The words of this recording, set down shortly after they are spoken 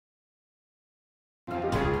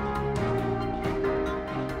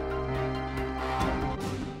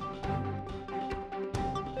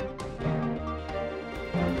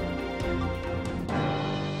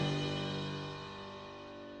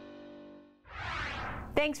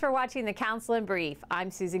Thanks for watching the Council in Brief.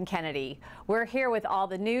 I'm Susan Kennedy. We're here with all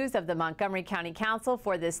the news of the Montgomery County Council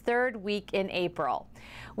for this third week in April.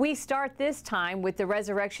 We start this time with the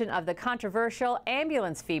resurrection of the controversial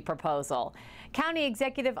ambulance fee proposal. County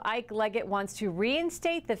Executive Ike Leggett wants to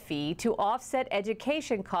reinstate the fee to offset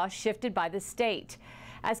education costs shifted by the state.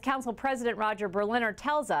 As Council President Roger Berliner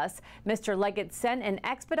tells us, Mr. Leggett sent an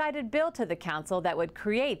expedited bill to the Council that would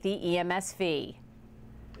create the EMS fee.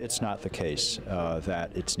 It's not the case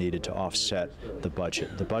that it's needed to offset the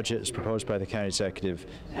budget. The budget as proposed by the county executive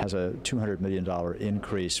has a $200 million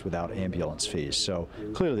increase without ambulance fees. So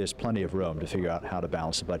clearly there's plenty of room to figure out how to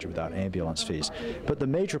balance the budget without ambulance fees. But the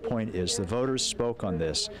major point is the voters spoke on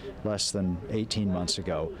this less than 18 months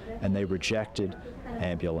ago, and they rejected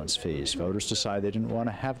ambulance fees. Voters decided they didn't want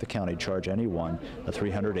to have the county charge anyone a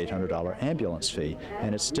 $300, $800 ambulance fee,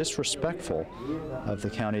 and it's disrespectful of the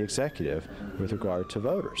county executive with regard to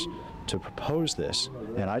voters to propose this,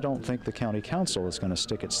 and I don't think the county council is going to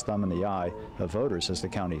stick its thumb in the eye of voters as the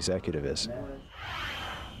county executive is.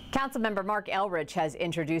 Councilmember Mark Elrich has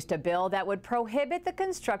introduced a bill that would prohibit the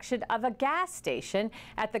construction of a gas station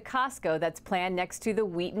at the Costco that's planned next to the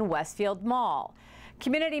Wheaton Westfield Mall.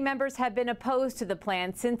 Community members have been opposed to the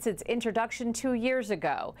plan since its introduction 2 years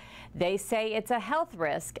ago. They say it's a health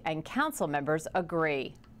risk, and council members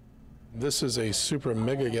agree. This is a super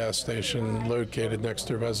mega gas station located next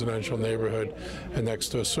to a residential neighborhood and next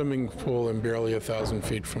to a swimming pool and barely 1,000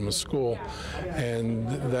 feet from a school. And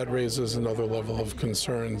that raises another level of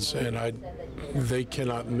concerns, and they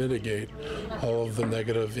cannot mitigate all of the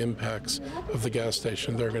negative impacts of the gas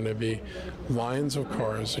station. There are going to be lines of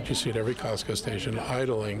cars that you see at every Costco station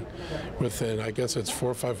idling within, I guess it's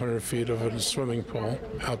 400 or 500 feet of a swimming pool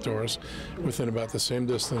outdoors, within about the same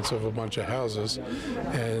distance of a bunch of houses.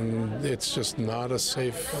 And it's just not a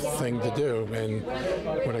safe thing to do. And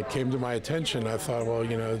when it came to my attention, I thought, well,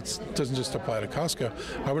 you know, it doesn't just apply to Costco.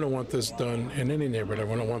 I wouldn't want this done in any neighborhood. I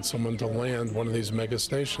wouldn't want someone to land one of these mega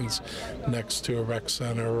stations next to a rec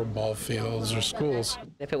center or ball fields or schools.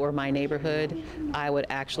 If it were my neighborhood, I would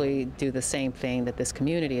actually do the same thing that this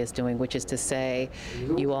community is doing, which is to say,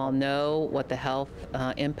 you all know what the health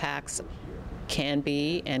impacts can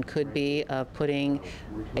be and could be of putting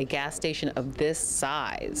a gas station of this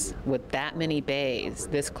size with that many bays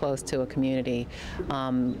this close to a community.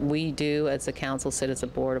 We do, as a council, sit as a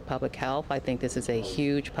board of public health. I think this is a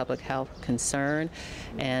huge public health concern,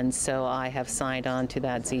 and so I have signed on to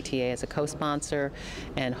that ZTA as a co-sponsor,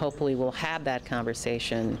 and hopefully we'll have that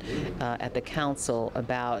conversation at the council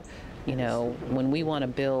about, you know, when we want to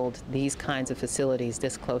build these kinds of facilities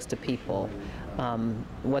this close to people,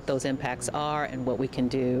 what those impacts are and what we can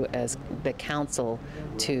do as the council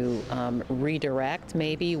to redirect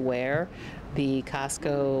maybe where the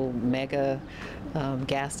Costco mega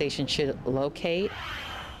gas station should locate.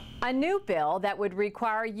 A new bill that would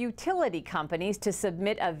require utility companies to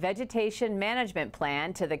submit a vegetation management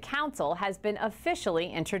plan to the council has been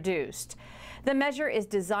officially introduced. The measure is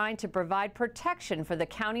designed to provide protection for the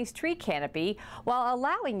county's tree canopy while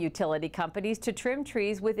allowing utility companies to trim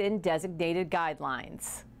trees within designated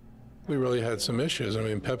guidelines. We really had some issues. I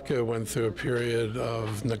mean, Pepco went through a period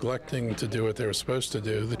of neglecting to do what they were supposed to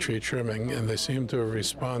do, the tree trimming, and they seem to have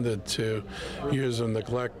responded to years of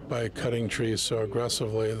neglect by cutting trees so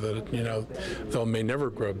aggressively that, you know, they may never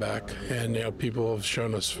grow back. And, you know, people have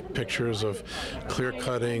shown us pictures of clear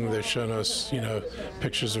cutting. They've shown us, you know,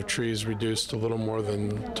 pictures of trees reduced to little more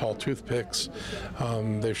than tall toothpicks.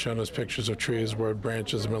 They've shown us pictures of trees where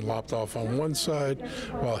branches have been lopped off on one side,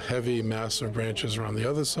 while heavy, massive branches are on the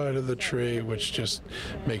other side of the tree, which just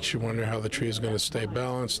makes you wonder how the tree is going to stay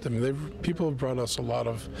balanced. I mean, people have brought us a lot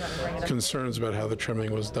of concerns about how the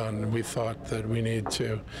trimming was done. We thought that we need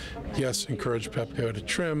to, yes, encourage Pepco to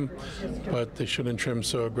trim, but they shouldn't trim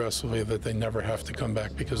so aggressively that they never have to come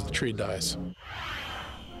back because the tree dies.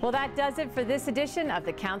 Well, that does it for this edition of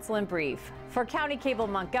the Council in Brief. For County Cable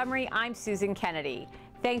Montgomery, I'm Susan Kennedy.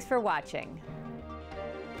 Thanks for watching.